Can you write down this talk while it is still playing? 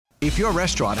If your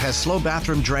restaurant has slow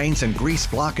bathroom drains and grease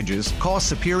blockages, call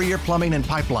Superior Plumbing and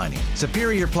Pipelining.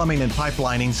 Superior Plumbing and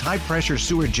Pipelining's high-pressure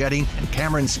sewer jetting and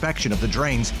camera inspection of the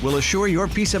drains will assure your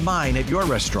peace of mind at your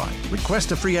restaurant.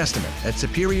 Request a free estimate at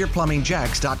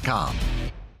SuperiorPlumbingJacks.com.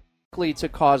 To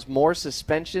cause more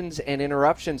suspensions and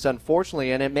interruptions,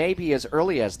 unfortunately, and it may be as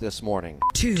early as this morning.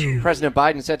 2. President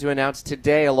Biden set to announce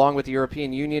today, along with the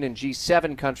European Union and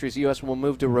G7 countries, the U.S. will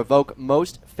move to revoke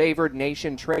most favored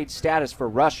nation trade status for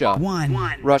Russia.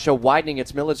 1. Russia widening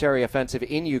its military offensive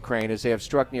in Ukraine as they have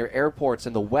struck near airports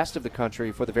in the west of the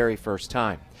country for the very first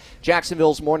time.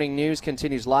 Jacksonville's Morning News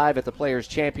continues live at the Players'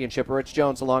 Championship. Rich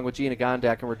Jones along with Gina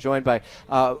Gondak, and we're joined by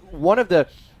one of the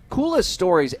coolest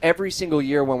stories every single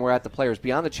year when we're at the Players,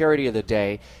 beyond the charity of the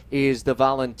day, is the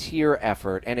volunteer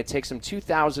effort. And it takes some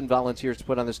 2,000 volunteers to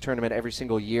put on this tournament every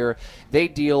single year. They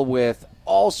deal with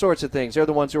all sorts of things. They're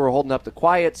the ones who are holding up the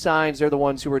quiet signs. They're the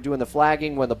ones who are doing the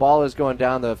flagging when the ball is going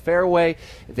down the fairway.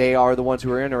 They are the ones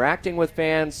who are interacting with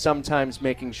fans, sometimes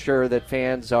making sure that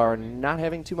fans are not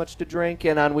having too much to drink.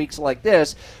 And on weeks like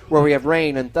this, where we have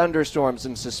rain and thunderstorms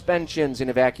and suspensions and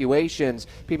evacuations,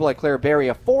 people like Claire Berry,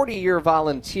 a 40-year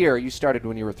volunteer. You started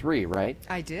when you were 3, right?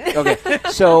 I did. Okay.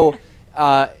 So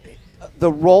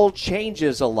the role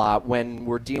changes a lot when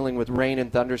we're dealing with rain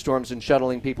and thunderstorms and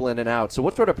shuttling people in and out. So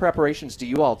what sort of preparations do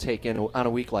you all take in on a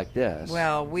week like this?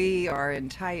 Well, we are in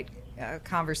tight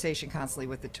conversation constantly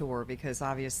with the tour, because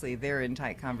obviously they're in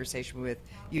tight conversation with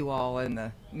you all and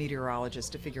the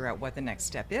meteorologist to figure out what the next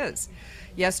step is.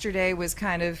 Yesterday was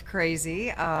kind of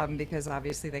crazy because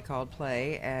obviously they called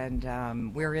play,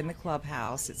 and we're in the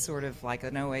clubhouse. It's sort of like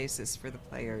an oasis for the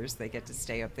players. They get to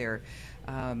stay up there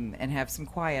and have some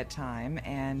quiet time,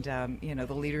 and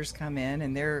the leaders come in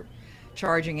and they're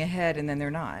charging ahead, and then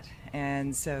they're not,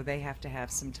 and so they have to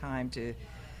have some time to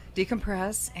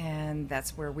decompress, and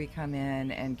that's where we come in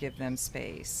and give them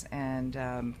space. And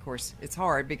of course it's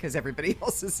hard because everybody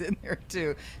else is in there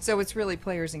too, so it's really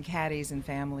players and caddies and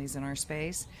families in our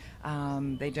space.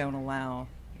 They don't allow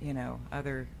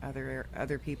other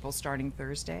people starting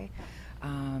Thursday,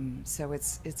 so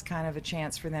it's kind of a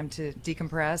chance for them to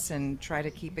decompress and try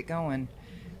to keep it going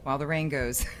while the rain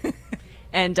goes.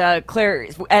 And Claire,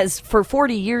 as for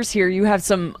 40 years here, you have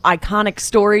some iconic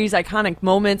stories, iconic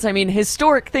moments. I mean,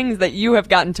 historic things that you have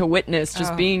gotten to witness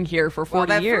just being here for 40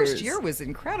 years. Well, that first year was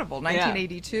incredible.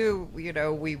 1982,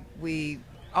 we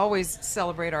always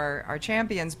celebrate our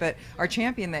champions, but our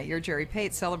champion that year, Jerry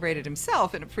Pate, celebrated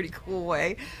himself in a pretty cool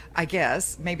way, I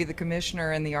guess. Maybe the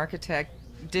commissioner and the architect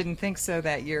didn't think so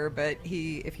that year, but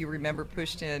he, if you remember,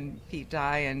 pushed in Pete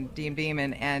Dye and Dean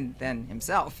Beeman and then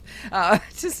himself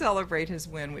to celebrate his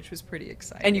win, which was pretty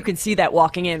exciting. And you can see that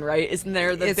walking in, right? Isn't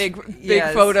there the big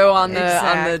photo on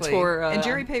the tour? And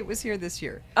Jerry Pate was here this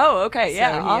year. Oh, okay,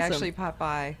 yeah, so awesome. He actually popped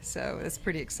by, so it's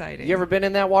pretty exciting. You ever been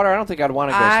in that water? I don't think I'd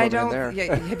want to go swimming in there.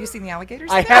 Yeah, have you seen the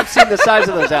alligators? I have seen the size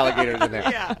of those alligators in there.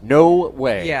 Yeah. No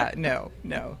way. Yeah, no.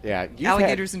 Yeah,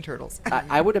 alligators and turtles.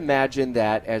 I would imagine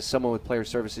that as someone with player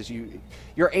services,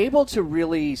 you're able to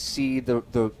really see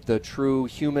the true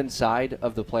human side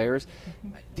of the players.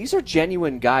 These are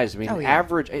genuine guys. I mean,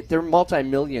 average, they're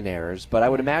multimillionaires, but I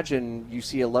would imagine you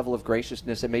see a level of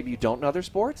graciousness that maybe you don't in other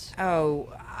sports. Oh,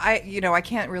 I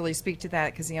can't really speak to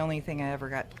that because the only thing I ever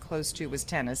got close to was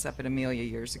tennis up at Amelia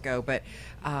years ago, but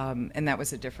and that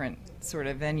was a different sort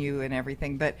of venue and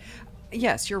everything. But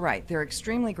yes, you're right. They're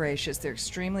extremely gracious, they're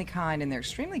extremely kind, and they're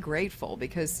extremely grateful,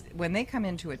 because when they come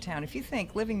into a town, if you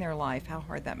think living their life, how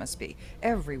hard that must be.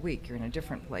 Every week you're in a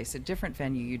different place, a different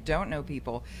venue, you don't know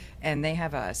people, and they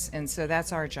have us. And so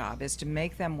that's our job, is to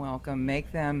make them welcome,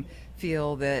 make them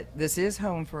feel that this is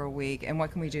home for a week, and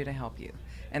what can we do to help you?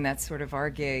 And that's sort of our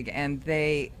gig, and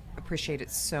they appreciate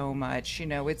it so much.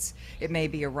 It may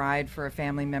be a ride for a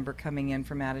family member coming in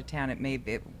from out of town, it may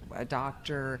be a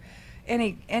doctor,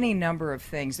 any number of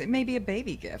things. It may be a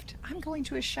baby gift. I'm going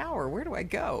to a shower. Where do I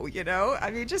go?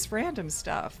 I mean, just random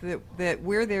stuff that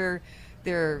we're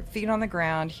their feet on the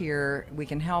ground here. We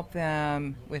can help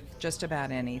them with just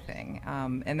about anything.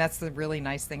 And that's the really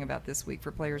nice thing about this week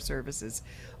for Player Services.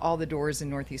 All the doors in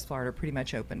Northeast Florida are pretty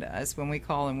much open to us. When we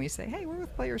call and we say, hey, we're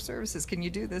with Player Services. Can you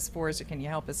do this for us, or can you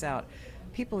help us out?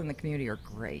 People in the community are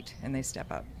great, and they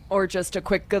step up. Or just a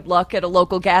quick good luck at a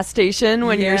local gas station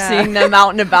when you're seeing them out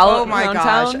and about around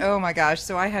town. Oh my gosh.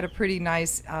 So I had a pretty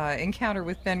nice encounter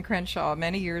with Ben Crenshaw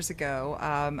many years ago.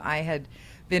 I had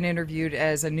been interviewed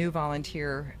as a new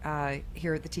volunteer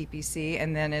here at the TPC,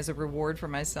 and then as a reward for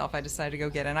myself, I decided to go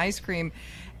get an ice cream.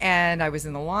 And I was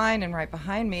in the line, and right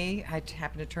behind me, I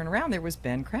happened to turn around, there was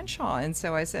Ben Crenshaw. And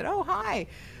so I said, oh, hi.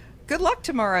 good luck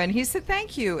tomorrow. And he said,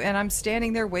 thank you. And I'm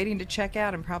standing there waiting to check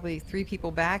out, and probably 3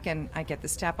 people back, and I get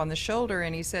this tap on the shoulder,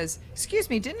 and he says, excuse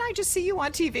me, didn't I just see you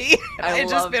on TV? I had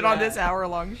just been on this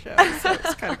hour-long show, so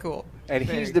it's kind of cool. And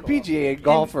he's the PGA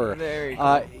golfer. Very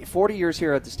cool. 40 years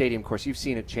here at the stadium course, you've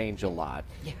seen it change a lot.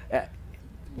 Yeah.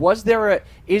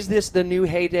 Is this the new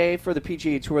heyday for the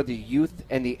PGA Tour, the youth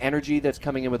and the energy that's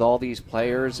coming in with all these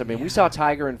players? I mean, we saw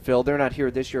Tiger and Phil. They're not here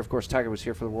this year. Of course, Tiger was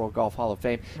here for the World Golf Hall of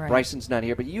Fame. Right. Bryson's not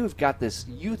here. But you've got this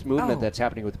youth movement that's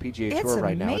happening with the PGA Tour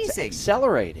right now. It's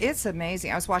accelerating. It's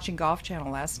amazing. I was watching Golf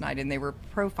Channel last night, and they were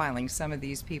profiling some of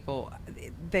these people.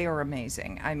 They are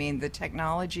amazing. I mean, the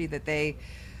technology that they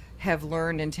have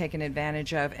learned and taken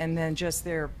advantage of, and then just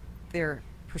their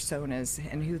personas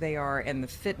and who they are, and the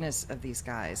fitness of these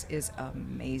guys is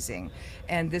amazing.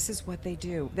 And this is what they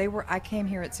do. I came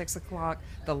here at 6 o'clock,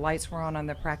 the lights were on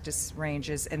the practice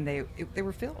ranges, and they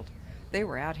were filled. They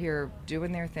were out here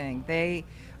doing their thing. They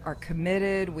are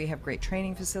committed. We have great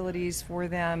training facilities for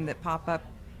them that pop up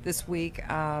this week,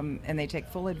 and they take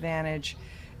full advantage,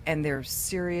 and they're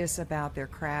serious about their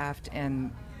craft,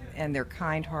 and they're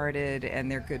kind-hearted,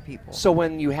 and they're good people. So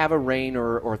when you have a rain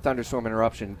or thunderstorm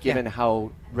interruption, given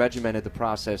how regimented the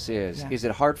process is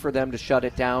it hard for them to shut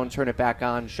it down, turn it back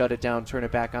on, shut it down, turn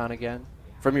it back on again?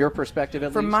 From your perspective, at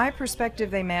least? From my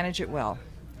perspective, they manage it well.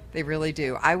 They really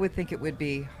do. I would think it would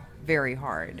be very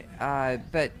hard.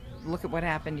 But look at what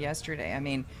happened yesterday. I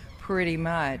mean, pretty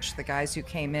much the guys who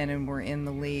came in and were in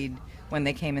the lead when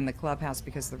they came in the clubhouse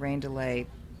because the rain delay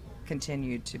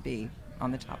continued to be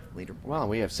on the top of the leaderboard. Well,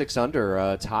 we have 6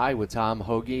 under, tie with Tom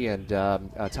Hoge and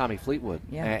Tommy Fleetwood.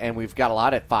 Yeah. And we've got a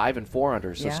lot at 5 and 4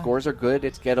 under. So scores are good.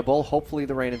 It's gettable. Hopefully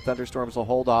the rain and thunderstorms will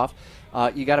hold off.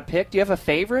 You got to pick. Do you have a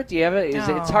favorite? Do you have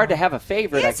it's hard to have a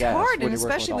favorite, it's I guess. It's hard, and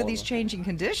especially with these changing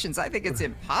conditions. I think it's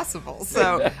impossible.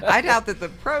 So I doubt that the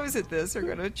pros at this are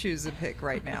going to choose a pick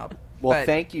right now. Well,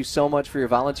 thank you so much for your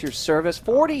volunteer service.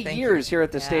 40 years here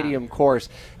at the stadium course.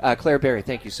 Claire Berry,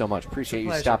 thank you so much. Appreciate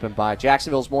you stopping by.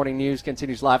 Jacksonville's Morning News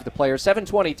continues live at the Players,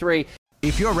 7:23.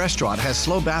 If your restaurant has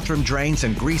slow bathroom drains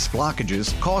and grease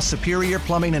blockages, call Superior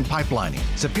Plumbing and Pipelining.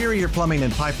 Superior Plumbing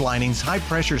and Pipelining's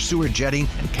high-pressure sewer jetting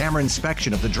and camera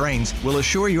inspection of the drains will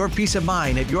assure your peace of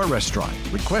mind at your restaurant.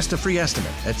 Request a free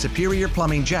estimate at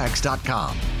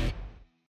SuperiorPlumbingJacks.com.